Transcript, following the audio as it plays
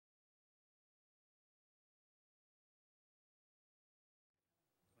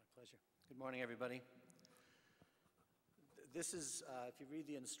Pleasure. Good morning, everybody. This is, if you read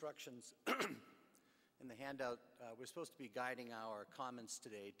the instructions in the handout, we're supposed to be guiding our comments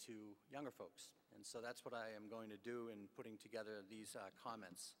today to younger folks. And so that's what I am going to do in putting together these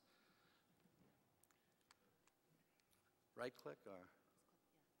comments. Right click or?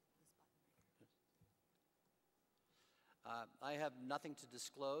 I have nothing to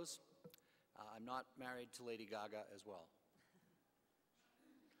disclose. I'm not married to Lady Gaga as well.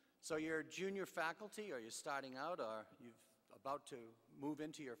 So you're junior faculty, or you're starting out, or you're about to move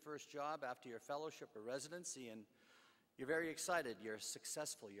into your first job after your fellowship or residency, and you're very excited, you're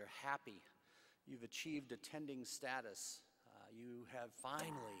successful, you're happy, you've achieved attending status, you have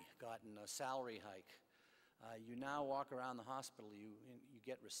finally gotten a salary hike, you now walk around the hospital, you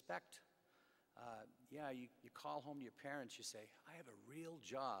get respect. You call home to your parents, you say, I have a real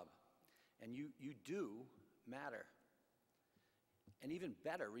job, and you do matter. And even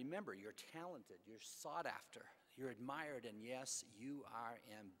better, remember, you're talented, you're sought after, you're admired, and yes, you are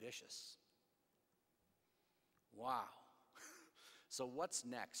ambitious. Wow. So what's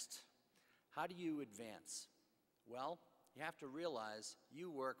next? How do you advance? Well, you have to realize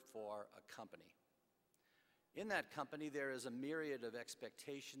you work for a company. In that company, there is a myriad of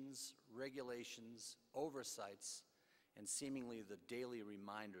expectations, regulations, oversights, and seemingly the daily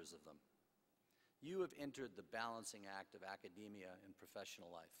reminders of them. You have entered the balancing act of academia and professional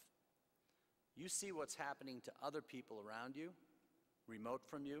life. You see what's happening to other people around you, remote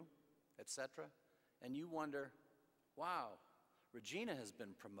from you, etc., and you wonder, wow, Regina has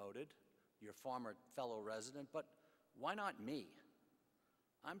been promoted, your former fellow resident, but why not me?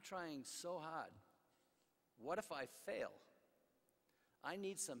 I'm trying so hard. What if I fail? I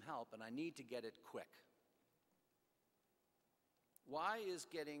need some help, and I need to get it quick. Why is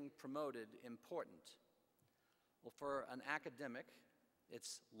getting promoted important? Well, for an academic,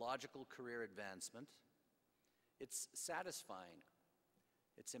 it's logical career advancement. It's satisfying.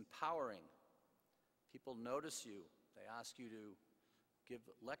 It's empowering. People notice you. They ask you to give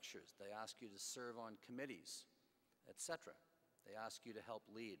lectures. They ask you to serve on committees, etc. They ask you to help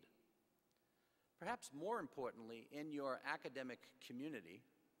lead. Perhaps more importantly, in your academic community,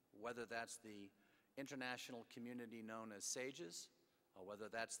 whether that's the international community known as SAGES, or whether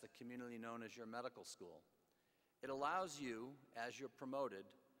that's the community known as your medical school, it allows you, as you're promoted,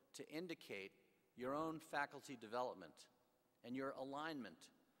 to indicate your own faculty development and your alignment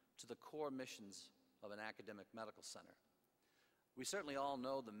to the core missions of an academic medical center. We certainly all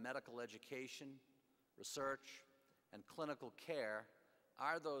know the medical education, research, and clinical care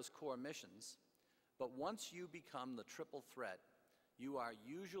are those core missions, but once you become the triple threat, you are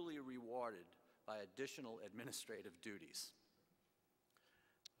usually rewarded by additional administrative duties.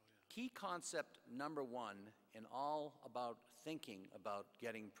 Key concept number one in all about thinking about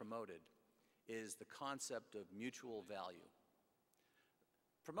getting promoted is the concept of mutual value.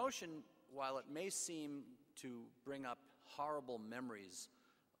 Promotion, while it may seem to bring up horrible memories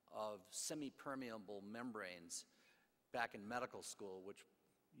of semi-permeable membranes back in medical school, which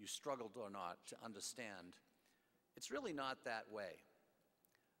you struggled or not to understand, it's really not that way.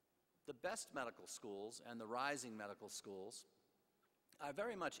 The best medical schools and the rising medical schools are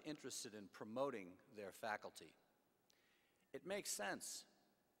very much interested in promoting their faculty. It makes sense.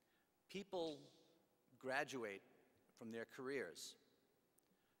 People graduate from their careers.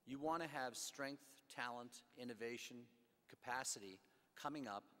 You want to have strength, talent, innovation, capacity coming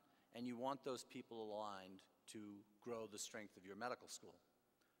up, and you want those people aligned to grow the strength of your medical school,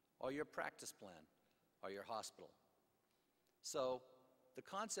 or your practice plan, or your hospital. So the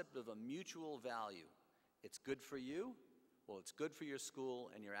concept of a mutual value, it's good for you, well, it's good for your school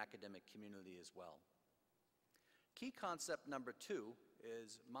and your academic community as well. Key concept number two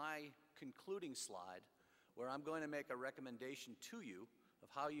is my concluding slide, where I'm going to make a recommendation to you of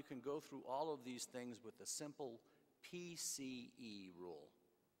how you can go through all of these things with the simple PCE rule.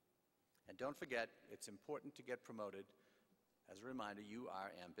 And don't forget, it's important to get promoted. As a reminder, you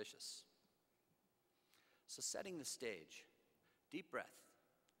are ambitious. So setting the stage, deep breath,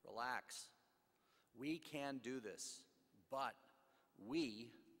 relax. We can do this, but we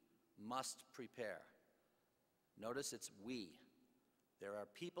must prepare. Notice it's we. There are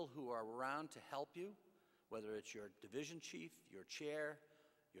people who are around to help you, whether it's your division chief, your chair,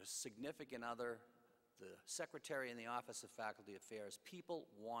 your significant other, the secretary in the Office of Faculty Affairs. People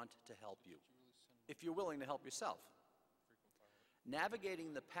want to help you, if you're willing to help yourself.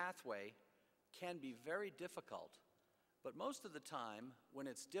 Navigating the pathway can be very difficult, but most of the time, when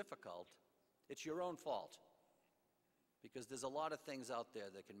it's difficult, it's your own fault, because there's a lot of things out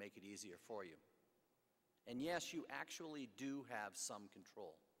there that can make it easier for you. And yes, you actually do have some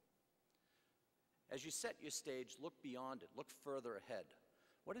control. As you set your stage, look beyond it, look further ahead.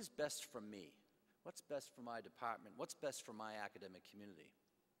 What is best for me? What's best for my department? What's best for my academic community?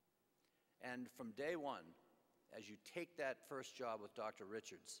 And from day one, as you take that first job with Dr.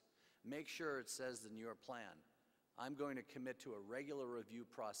 Richards, make sure it says in your plan, I'm going to commit to a regular review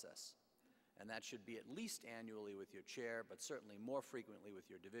process. And that should be at least annually with your chair, but certainly more frequently with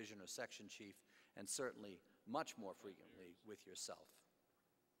your division or section chief, and certainly much more frequently with yourself.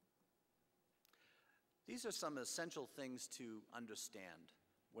 These are some essential things to understand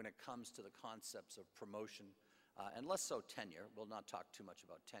when it comes to the concepts of promotion, and less so tenure. We'll not talk too much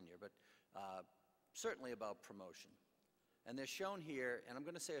about tenure, but certainly about promotion. And they're shown here, and I'm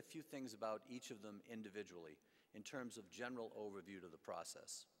going to say a few things about each of them individually in terms of general overview to the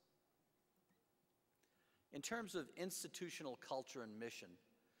process. In terms of institutional culture and mission,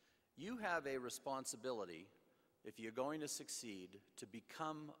 you have a responsibility, if you're going to succeed, to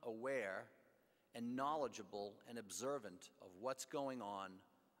become aware and knowledgeable and observant of what's going on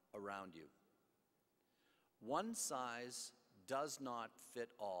around you. One size does not fit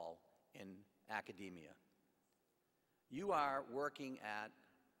all in academia. You are working at,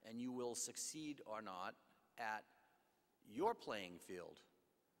 and you will succeed or not, at your playing field,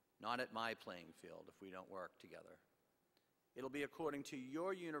 not at my playing field if we don't work together. It'll be according to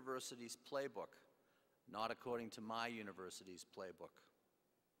your university's playbook, not according to my university's playbook.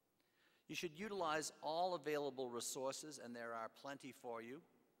 You should utilize all available resources, and there are plenty for you.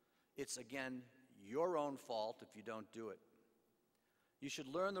 It's, again, your own fault if you don't do it. You should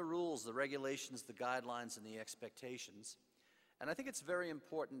learn the rules, the regulations, the guidelines, and the expectations. And I think it's very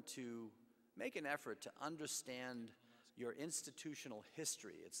important to make an effort to understand your institutional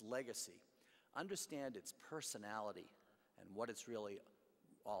history, its legacy, understand its personality, and what it's really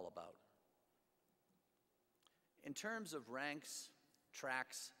all about. In terms of ranks,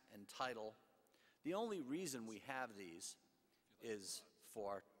 tracks, and title, the only reason we have these is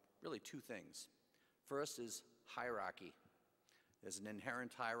for really two things. First is hierarchy. There's an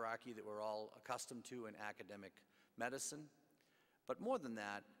inherent hierarchy that we're all accustomed to in academic medicine. But more than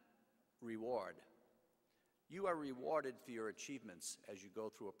that, reward. You are rewarded for your achievements as you go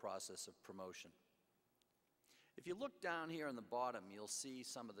through a process of promotion. If you look down here on the bottom, you'll see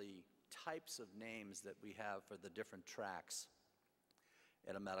some of the types of names that we have for the different tracks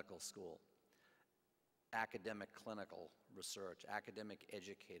at a medical school. Academic clinical research, academic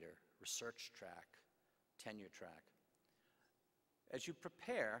educator, research track, tenure track. As you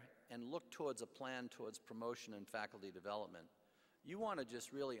prepare and look towards a plan towards promotion and faculty development, you want to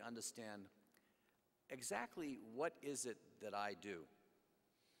just really understand exactly what is it that I do.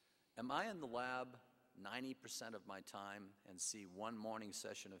 Am I in the lab 90% of my time and see one morning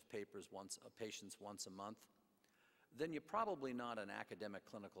session of patients once a month? Then you're probably not an academic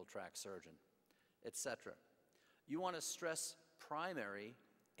clinical track surgeon, etc. You want to stress primary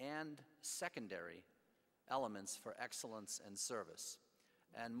and secondary elements for excellence and service.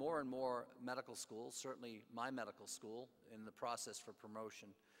 And more medical schools, certainly my medical school, in the process for promotion,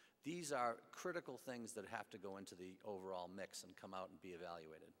 these are critical things that have to go into the overall mix and come out and be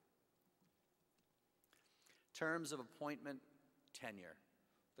evaluated. Terms of appointment, tenure.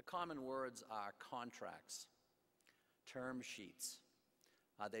 The common words are contracts, term sheets.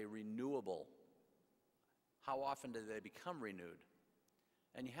 Are they renewable? How often do they become renewed?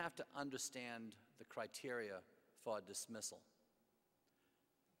 And you have to understand the criteria for dismissal.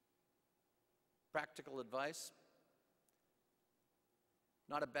 Practical advice,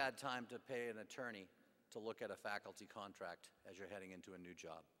 not a bad time to pay an attorney to look at a faculty contract as you're heading into a new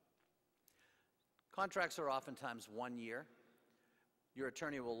job. Contracts are oftentimes 1 year. Your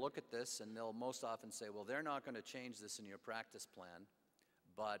attorney will look at this and they'll most often say, well, they're not going to change this in your practice plan,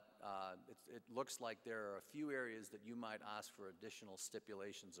 but it looks like there are a few areas that you might ask for additional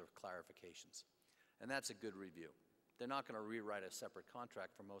stipulations or clarifications. And that's a good review. They're not going to rewrite a separate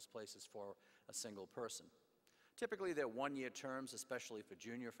contract for most places for a single person. Typically, they're 1-year terms, especially for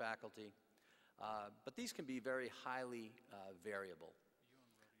junior faculty, but these can be very highly variable.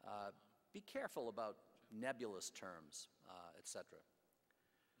 Be careful about nebulous terms, etc.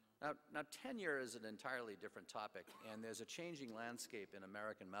 Now, tenure is an entirely different topic, and there's a changing landscape in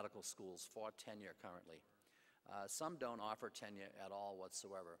American medical schools for tenure currently. Some don't offer tenure at all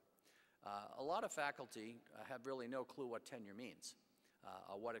whatsoever. A lot of faculty have really no clue what tenure means,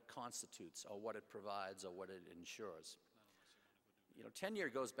 or what it constitutes, or what it provides, or what it ensures. You know, tenure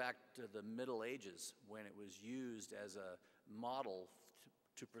goes back to the Middle Ages when it was used as a model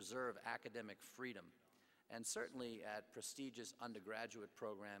to preserve academic freedom. And certainly at prestigious undergraduate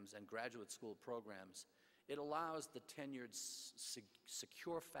programs and graduate school programs, it allows the tenured,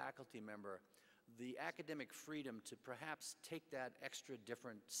 secure faculty member the academic freedom to perhaps take that extra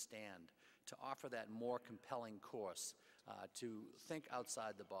different stand, to offer that more compelling course, to think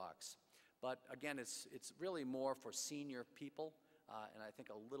outside the box. But again, it's really more for senior people, and I think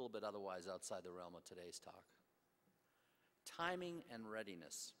a little bit otherwise outside the realm of today's talk. Timing and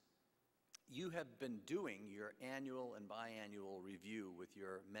readiness. You have been doing your annual and biannual review with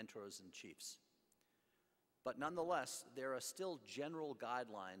your mentors and chiefs. But nonetheless, there are still general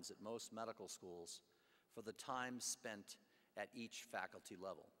guidelines at most medical schools for the time spent at each faculty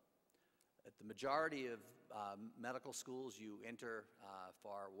level. At the majority of medical schools, you enter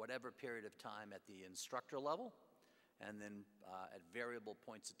for whatever period of time at the instructor level, and then at variable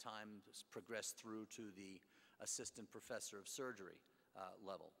points of time progress through to the assistant professor of surgery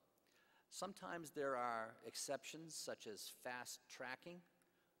level. Sometimes there are exceptions, such as fast tracking,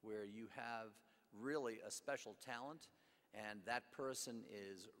 where you have really a special talent, and that person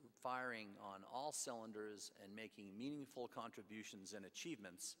is firing on all cylinders and making meaningful contributions and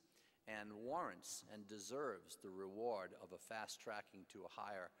achievements, and warrants and deserves the reward of a fast tracking to a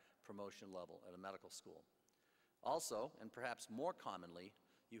higher promotion level at a medical school. Also, and perhaps more commonly,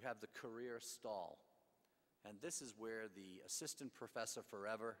 you have the career stall. And this is where the assistant professor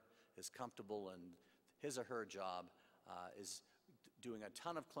forever is comfortable in his or her job, is doing a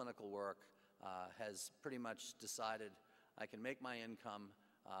ton of clinical work, has pretty much decided I can make my income,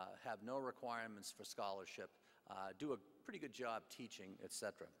 have no requirements for scholarship, do a pretty good job teaching,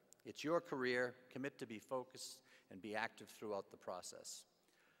 etc. It's your career. Commit to be focused and be active throughout the process.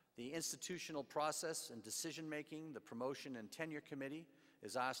 The institutional process and decision-making, the promotion and tenure committee,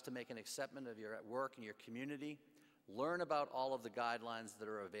 is asked to make an assessment of your work in your community. Learn about all of the guidelines that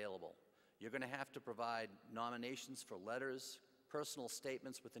are available. You're going to have to provide nominations for letters, personal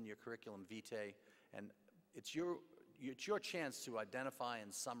statements within your curriculum vitae, and it's your chance to identify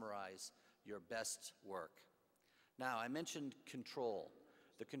and summarize your best work. Now, I mentioned control.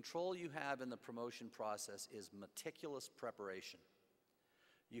 The control you have in the promotion process is meticulous preparation.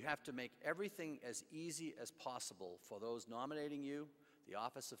 You have to make everything as easy as possible for those nominating you, the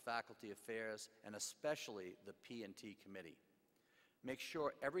Office of Faculty Affairs, and especially the P&T Committee. Make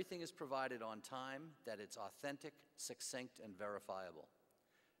sure everything is provided on time, that it's authentic, succinct, and verifiable.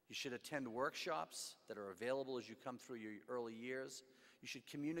 You should attend workshops that are available as you come through your early years. You should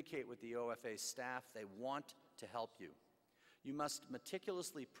communicate with the OFA staff. They want to help you. You must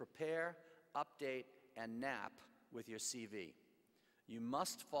meticulously prepare, update, and nap with your CV. You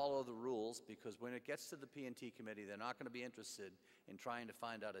must follow the rules, because when it gets to the P&T Committee, they're not going to be interested in trying to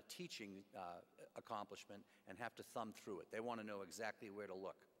find out a teaching accomplishment and have to thumb through it. They want to know exactly where to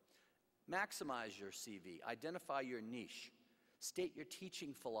look. Maximize your CV. Identify your niche. State your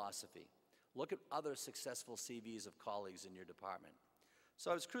teaching philosophy. Look at other successful CVs of colleagues in your department. So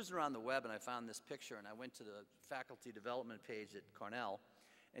I was cruising around the web and I found this picture, and I went to the faculty development page at Cornell,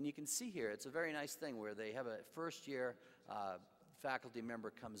 and you can see here it's a very nice thing where they have a first-year faculty member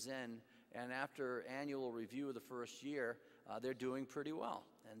comes in, and after annual review of the first year, they're doing pretty well.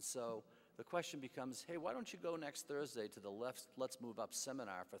 And so the question becomes, hey, why don't you go next Thursday to the Let's Move Up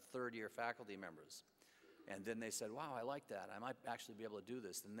seminar for third-year faculty members? And then they said, wow, I like that. I might actually be able to do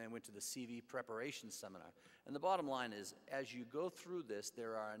this. And then went to the CV preparation seminar. And the bottom line is, as you go through this,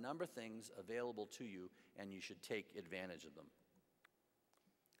 there are a number of things available to you, and you should take advantage of them.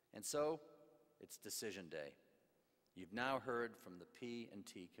 And so it's decision day. You've now heard from the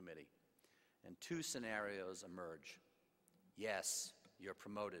P&T Committee, and two scenarios emerge. Yes, you're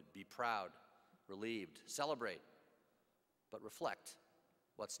promoted. Be proud, relieved, celebrate, but reflect.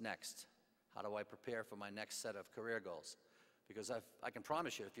 What's next? How do I prepare for my next set of career goals? Because I can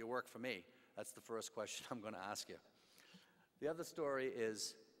promise you, if you work for me, that's the first question I'm going to ask you. The other story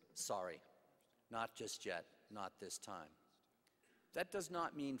is, sorry, not just yet, not this time. That does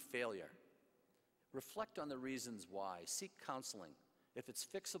not mean failure. Reflect on the reasons why. Seek counseling. If it's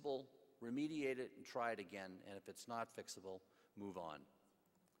fixable, remediate it and try it again. And if it's not fixable, move on.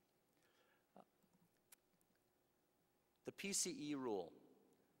 The PCE rule.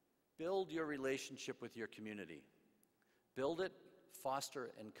 Build your relationship with your community. Build it,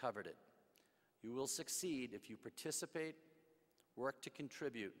 foster, and covet it. You will succeed if you participate, work to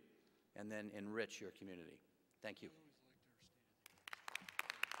contribute, and then enrich your community. Thank you.